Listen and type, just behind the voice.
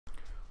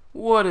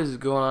What is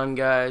going on,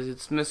 guys?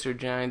 It's Mr.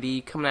 Johnny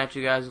D coming at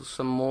you guys with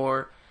some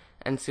more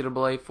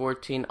NCAA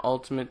 14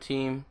 Ultimate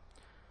Team.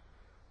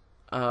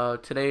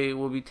 Today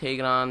we'll be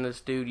taking on this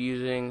dude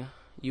using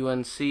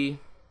UNC,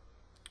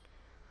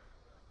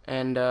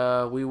 and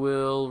we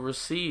will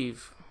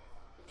receive.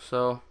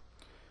 So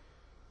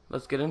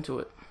let's get into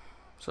it.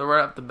 So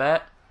right off the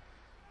bat,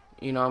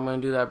 I'm going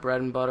to do that bread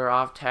and butter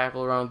off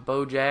tackle around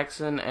Bo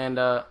Jackson, and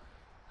I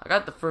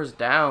got the first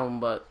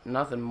down, but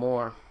nothing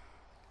more.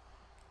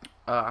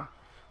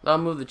 I'll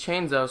move the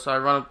chains out, so I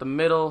run up the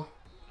middle,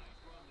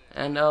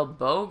 and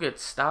Bo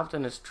gets stopped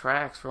in his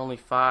tracks for only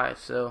 5,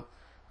 so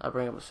I'll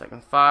bring up a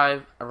second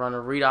 5. I run a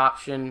read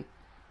option.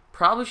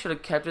 Probably should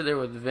have kept it there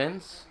with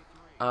Vince,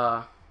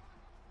 but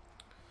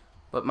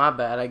my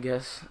bad, I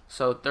guess.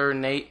 So 3rd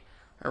and 8,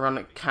 I run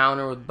a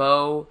counter with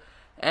Bo,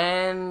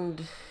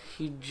 and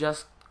he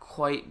just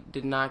quite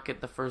did not get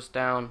the first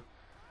down.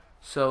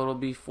 So it'll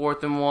be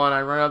 4th and 1.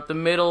 I run up the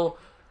middle.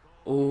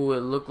 Ooh, it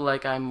looked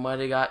like I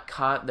might have got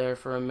caught there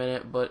for a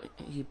minute, but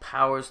he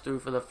powers through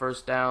for the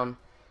first down.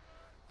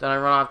 Then I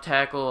run off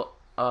tackle,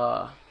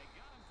 but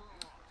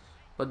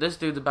this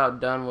dude's about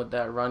done with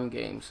that run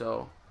game,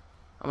 so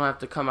I'm going to have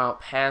to come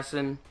out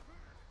passing,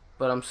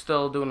 but I'm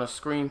still doing a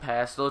screen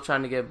pass, still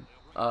trying to get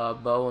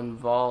Bo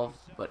involved,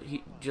 but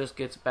he just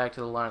gets back to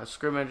the line of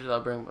scrimmage.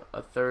 I'll bring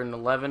a 3rd and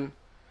 11.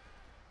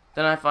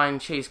 Then I find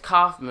Chase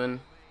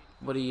Kaufman,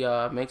 but he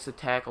makes the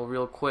tackle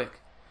real quick.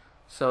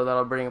 So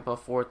that'll bring up a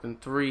 4th and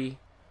 3.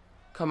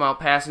 Come out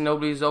passing,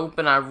 nobody's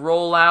open. I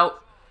roll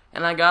out,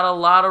 and I got a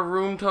lot of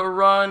room to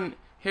run.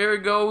 Here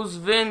goes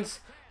Vince.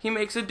 He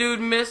makes a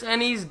dude miss,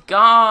 and he's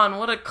gone.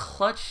 What a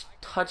clutch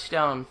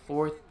touchdown,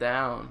 4th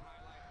down.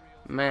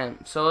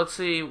 Man, so let's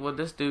see what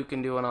this dude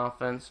can do on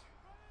offense.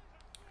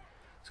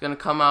 He's going to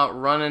come out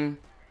running,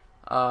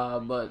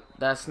 but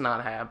that's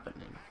not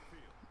happening.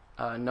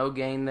 No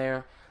gain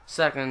there.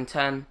 2nd and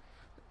 10.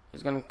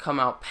 He's going to come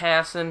out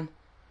passing,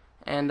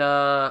 and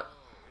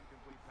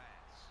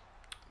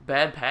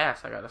bad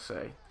pass, I gotta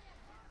say.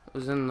 It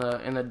was in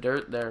the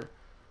dirt there.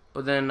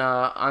 But then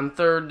on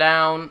 3rd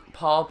down,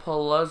 Paul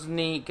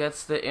Peluzny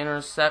gets the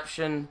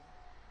interception,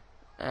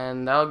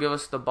 and that'll give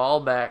us the ball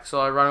back. So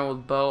I run it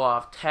with Bo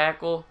off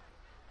tackle,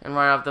 and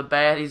right off the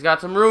bat, he's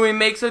got some room. He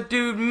makes a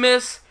dude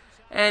miss,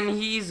 and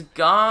he's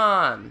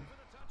gone.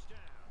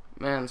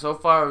 Man, so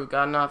far we've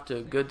gotten off to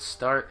a good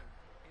start.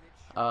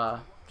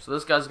 So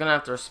this guy's gonna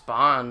have to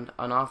respond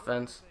on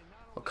offense.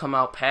 We'll come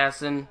out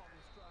passing.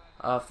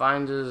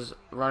 Finds his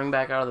running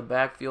back out of the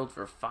backfield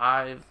for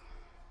 5.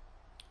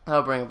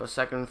 I'll bring up a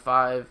 2nd and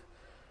 5.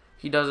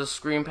 He does a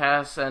screen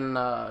pass, and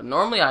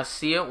normally I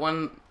see it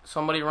when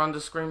somebody runs a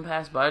screen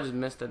pass, but I just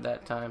missed it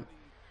that time.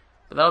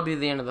 But that'll be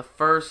the end of the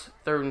first.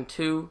 3rd and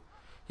 2.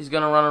 He's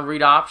going to run a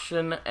read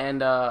option,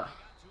 and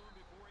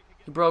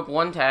he broke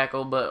 1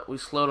 tackle, but we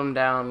slowed him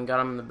down and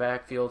got him in the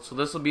backfield. So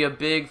this will be a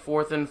big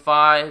 4th and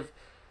 5.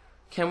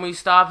 Can we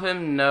stop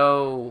him?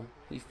 No.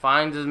 He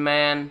finds his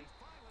man.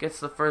 Gets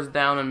the first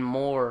down and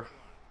more.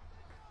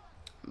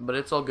 But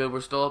it's all good. We're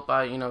still up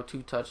by,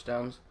 2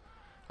 touchdowns.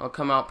 I'll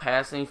come out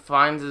passing. He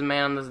finds his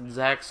man on the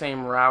exact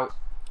same route.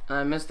 And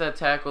I missed that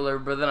tackle there,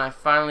 but then I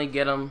finally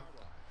get him.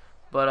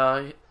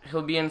 But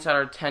he'll be inside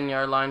our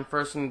 10-yard line.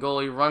 1st and goal.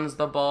 He runs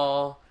the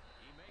ball.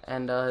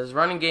 And his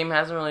running game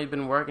hasn't really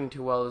been working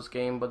too well this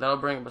game, but that'll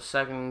bring up a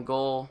 2nd and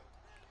goal.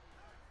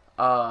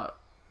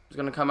 He's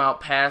going to come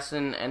out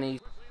passing, and he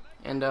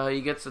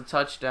gets a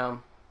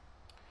touchdown.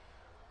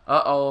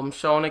 Uh-oh, I'm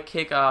showing a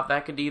kickoff.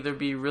 That could either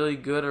be really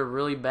good or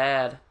really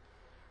bad.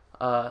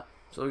 So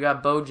we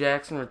got Bo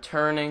Jackson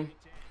returning.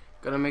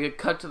 Gonna make a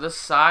cut to the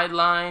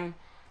sideline.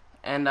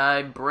 And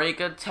I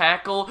break a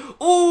tackle.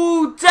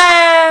 Ooh,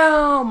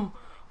 damn!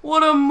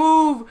 What a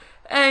move!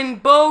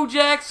 And Bo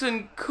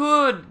Jackson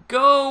could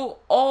go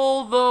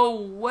all the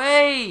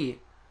way.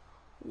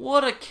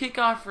 What a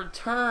kickoff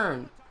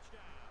return.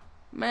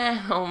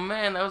 Man, oh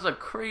man, that was a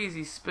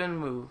crazy spin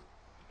move.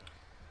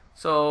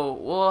 So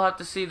we'll have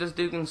to see if this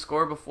dude can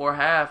score before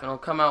half, and he'll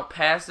come out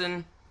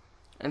passing,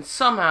 and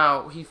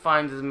somehow he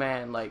finds his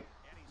man. Like,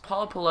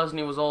 Paul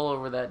Peluzny was all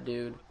over that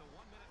dude.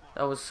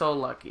 That was so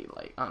lucky,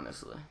 like,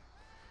 honestly.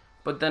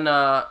 But then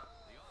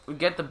we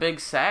get the big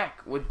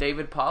sack with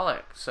David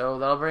Pollock, so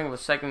that'll bring him a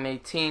 2nd and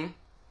 18.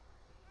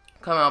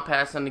 Come out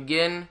passing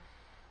again,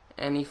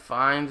 and he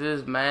finds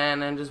his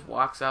man and just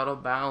walks out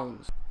of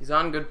bounds. He's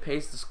on good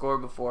pace to score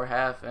before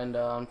half, and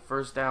on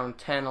 1st down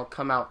 10, he'll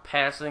come out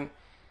passing.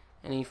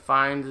 And he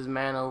finds his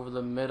man over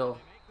the middle.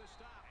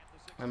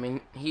 I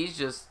mean, he's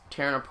just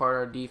tearing apart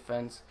our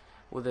defense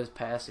with his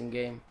passing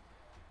game.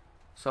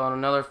 So on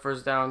another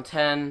 1st down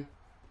 10,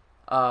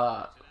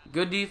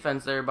 good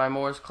defense there by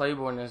Morris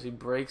Claiborne as he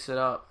breaks it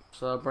up.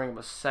 So that'll bring up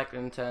a 2nd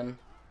and 10.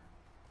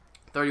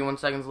 31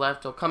 seconds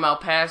left. He'll come out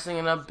passing,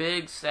 and a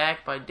big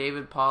sack by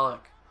David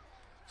Pollock.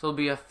 So it'll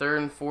be a 3rd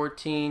and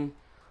 14.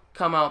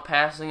 Come out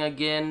passing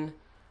again.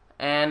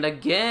 And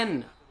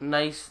again,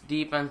 nice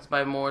defense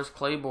by Morris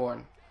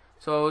Claiborne.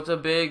 So it's a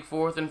big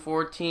 4th and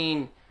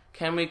 14.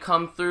 Can we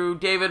come through?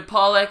 David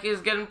Pollock is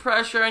getting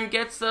pressure and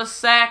gets the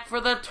sack for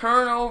the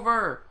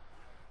turnover.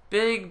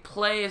 big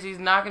play as he's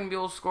not going to be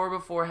able to score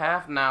before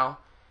half now.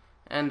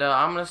 And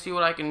I'm going to see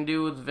what I can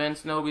do with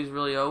Vince. Nobody's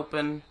really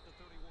open.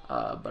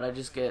 But I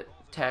just get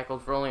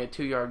tackled for only a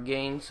 2-yard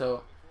gain.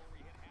 So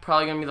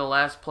probably going to be the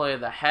last play of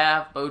the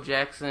half. Bo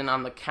Jackson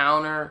on the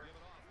counter.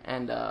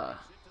 And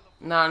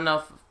not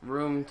enough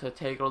room to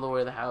take it all the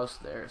way to the house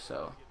there.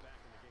 So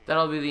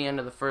that'll be the end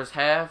of the first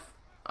half.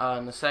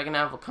 In the second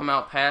half, we'll come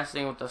out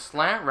passing with the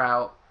slant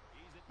route.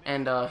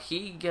 And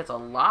he gets a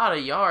lot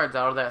of yards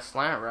out of that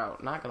slant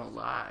route. Not going to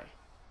lie.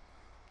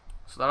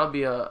 So that'll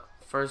be a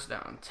first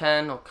down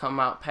 10. He'll come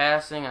out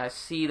passing. I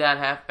see that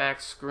halfback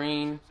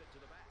screen.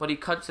 But he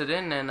cuts it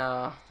in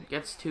and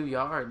gets 2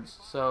 yards.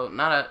 So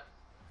not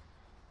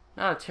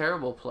a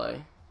terrible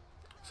play.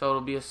 So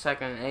it'll be a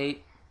 2nd and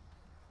 8.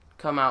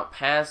 Come out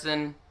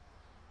passing.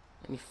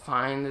 And he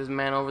finds his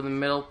man over the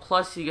middle.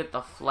 Plus you get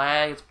the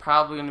flag. It's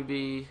probably going to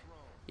be,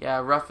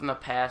 roughing the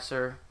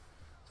passer.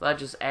 So that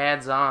just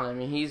adds on. I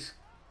mean, he's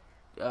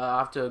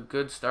off to a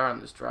good start on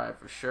this drive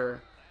for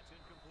sure.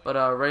 But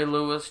Ray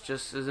Lewis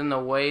just is in the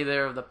way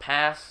there of the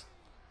pass.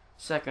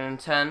 2nd and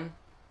 10.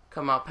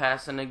 Come out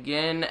passing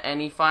again. And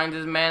he finds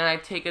his man. And I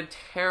take a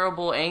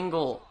terrible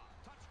angle.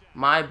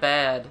 My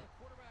bad.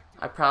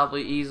 I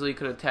probably easily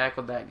could have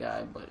tackled that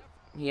guy. But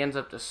he ends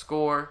up to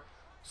score.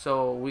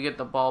 So we get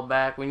the ball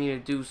back. We need to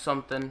do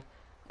something.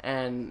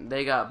 And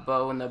they got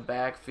Bo in the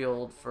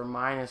backfield for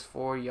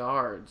 -4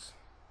 yards.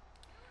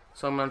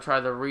 So I'm going to try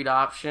the read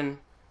option.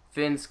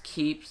 Vince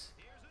keeps.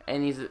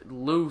 And he's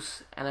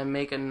loose. And I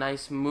make a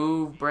nice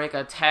move. Break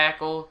a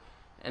tackle.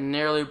 And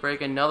nearly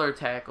break another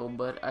tackle.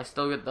 But I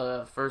still get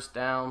the first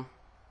down.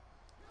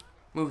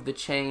 Move the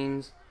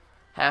chains.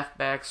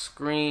 Halfback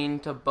screen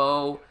to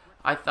Bo.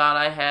 I thought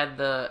I had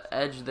the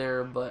edge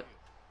there. But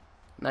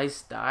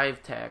nice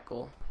dive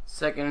tackle.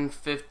 2nd and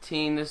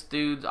 15. This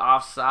dude's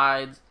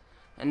offsides.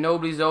 And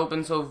nobody's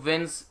open, so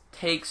Vince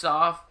takes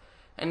off.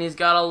 And he's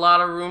got a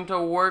lot of room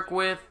to work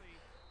with.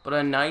 But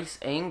a nice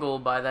angle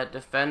by that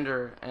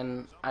defender.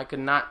 And I could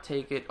not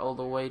take it all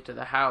the way to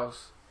the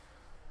house.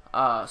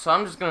 So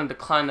I'm just going to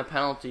decline the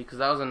penalty because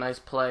that was a nice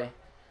play.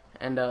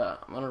 And I'm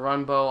going to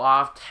run Bo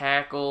off,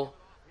 tackle.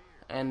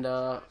 And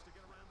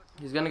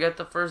he's going to get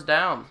the first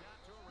down.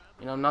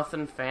 You know,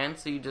 nothing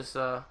fancy, just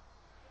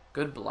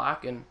good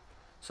blocking.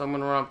 So I'm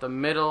going to run up the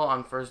middle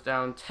on first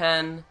down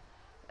 10.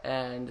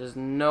 And there's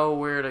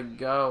nowhere to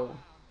go.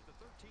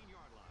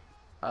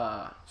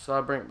 So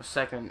I'll bring up a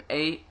 2nd and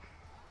 8.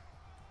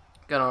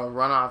 Gonna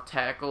run off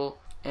tackle.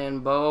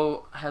 And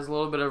Bo has a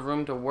little bit of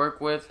room to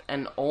work with.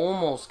 And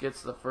almost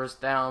gets the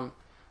first down.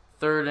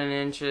 3rd and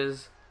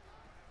inches.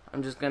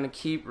 I'm just gonna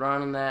keep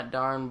running that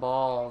darn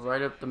ball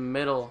right up the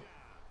middle.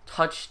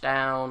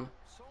 Touchdown.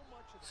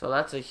 So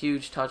that's a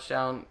huge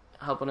touchdown.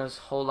 Helping us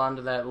hold on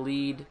to that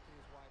lead.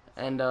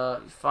 And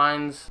he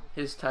finds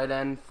his tight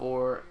end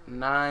for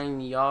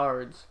 9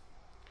 yards.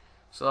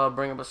 So I'll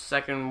bring up a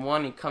 2nd and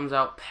 1. He comes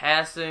out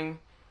passing.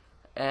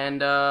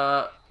 And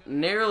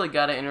nearly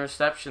got an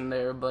interception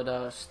there.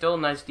 But still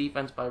nice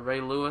defense by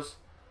Ray Lewis.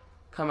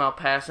 Come out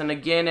passing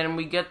again. And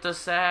we get the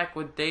sack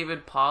with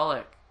David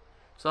Pollock.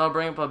 So I'll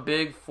bring up a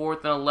big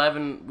 4th and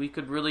 11. We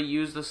could really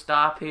use the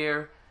stop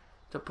here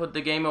to put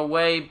the game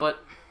away.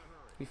 But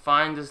he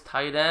finds his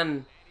tight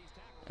end.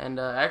 And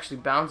actually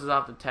bounces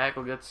off the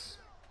tackle. Gets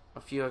a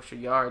few extra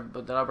yards,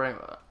 but then I'll bring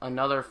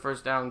another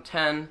first down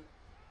 10.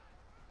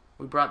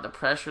 We brought the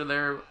pressure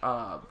there,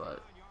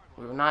 but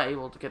we were not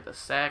able to get the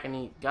sack, and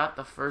he got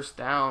the first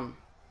down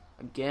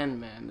again,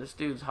 man. This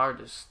dude's hard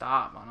to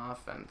stop on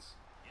offense.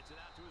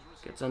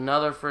 Gets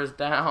another first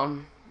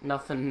down,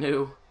 nothing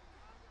new.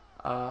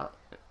 And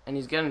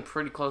he's getting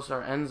pretty close to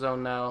our end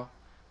zone now.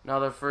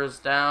 Another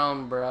first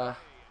down, bruh.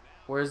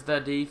 Where's the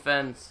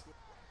defense?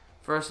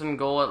 1st and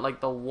goal at like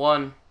the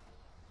 1.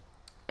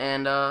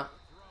 And,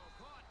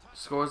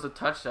 scores the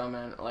touchdown,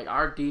 man. Like,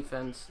 our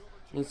defense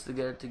needs to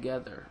get it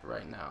together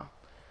right now.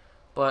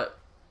 But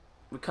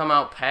we come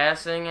out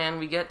passing and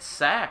we get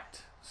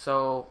sacked.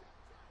 So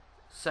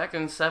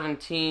 2nd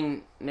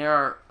 17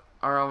 near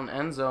our own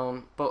end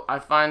zone. But I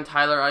find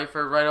Tyler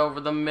Eifert right over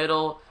the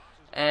middle.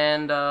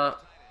 And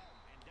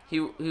he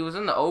was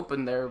in the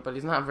open there, but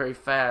he's not very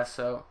fast.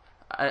 So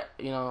I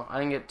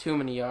didn't get too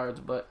many yards.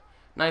 But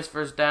nice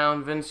first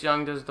down. Vince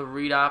Young does the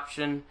read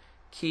option.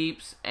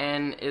 Keeps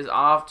and is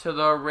off to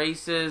the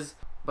races,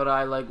 but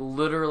I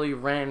literally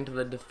ran to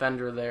the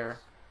defender there,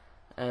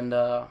 and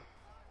I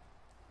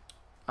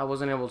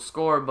wasn't able to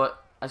score,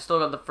 but I still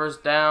got the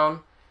first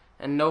down,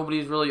 and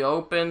nobody's really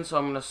open, so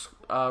I'm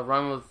gonna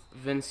run with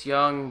Vince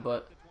Young,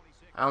 but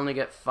I only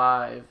get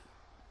 5,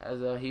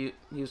 as he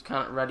was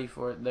kind of ready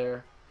for it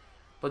there,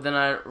 but then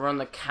I run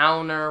the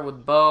counter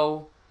with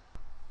Bo,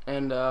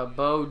 and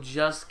Bo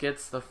just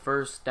gets the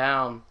first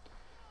down,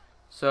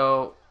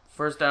 so.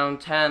 First down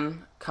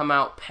 10, come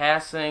out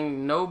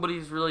passing,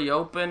 nobody's really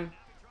open,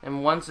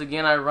 and once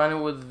again I run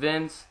it with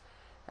Vince,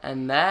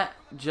 and that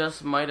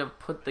just might have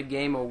put the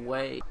game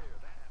away.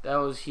 That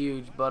was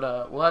huge,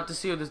 but we'll have to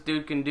see what this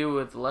dude can do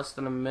with less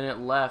than a minute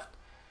left.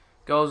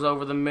 Goes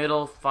over the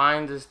middle,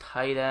 finds his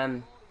tight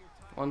end,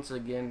 once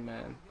again,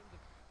 man.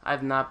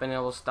 I've not been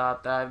able to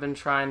stop that. I've been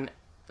trying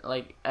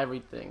like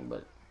everything,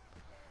 but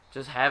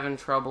just having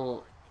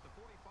trouble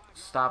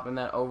stopping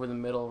that over the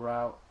middle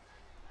route.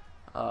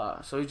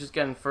 So he's just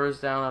getting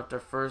first down after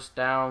first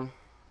down.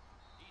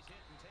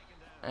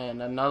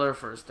 And another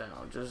first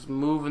down. Just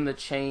moving the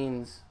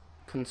chains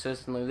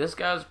consistently. This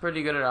guy's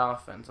pretty good at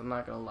offense, I'm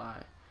not going to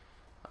lie.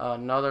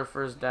 Another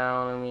first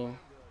down. I mean,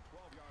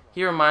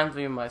 he reminds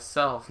me of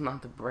myself,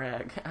 not to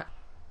brag.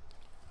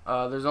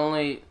 There's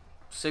only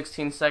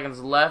 16 seconds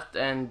left,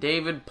 and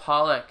David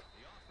Pollock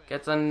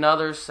gets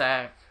another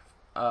sack.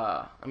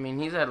 I mean,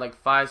 he's had like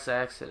 5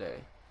 sacks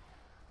today.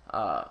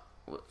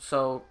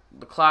 So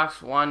the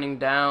clock's winding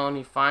down.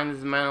 He finds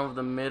his man over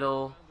the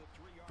middle,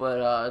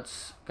 but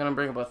it's gonna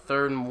bring up a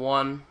 3rd and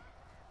 1.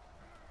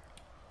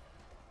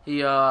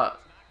 He thought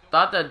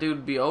that dude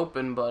would be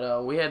open,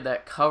 but we had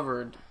that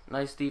covered.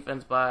 Nice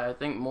defense by, I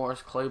think,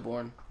 Morris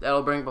Claiborne.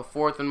 That'll bring up a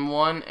 4th and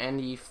 1, and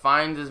he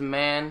finds his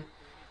man,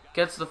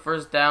 gets the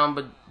first down,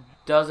 but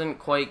doesn't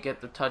quite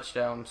get the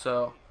touchdown.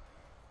 So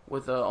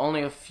with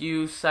only a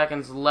few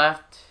seconds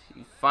left,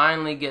 he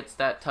finally gets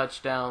that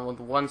touchdown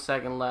with 1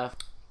 second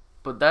left.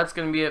 But that's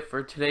going to be it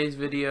for today's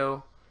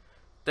video.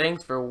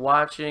 Thanks for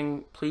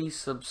watching. Please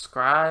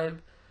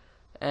subscribe.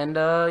 And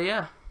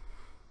yeah.